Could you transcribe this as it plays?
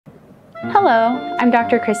Hello, I'm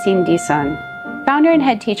Dr. Christine Dison, founder and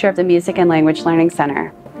head teacher of the Music and Language Learning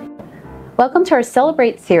Center. Welcome to our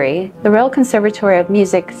Celebrate Theory, the Royal Conservatory of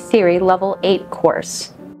Music Theory Level 8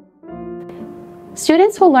 course.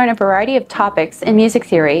 Students will learn a variety of topics in music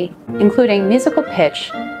theory, including musical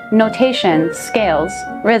pitch, notation, scales,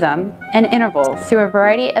 rhythm, and interval through a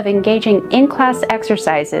variety of engaging in-class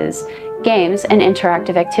exercises, games, and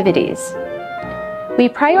interactive activities. We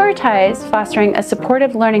prioritize fostering a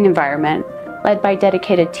supportive learning environment led by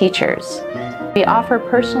dedicated teachers. We offer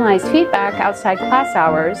personalized feedback outside class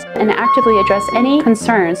hours and actively address any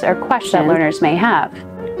concerns or questions that learners may have.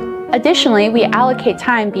 Additionally, we allocate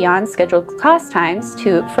time beyond scheduled class times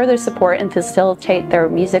to further support and facilitate their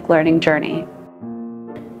music learning journey.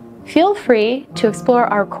 Feel free to explore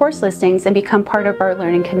our course listings and become part of our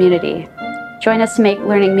learning community. Join us to make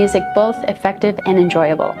learning music both effective and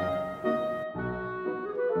enjoyable.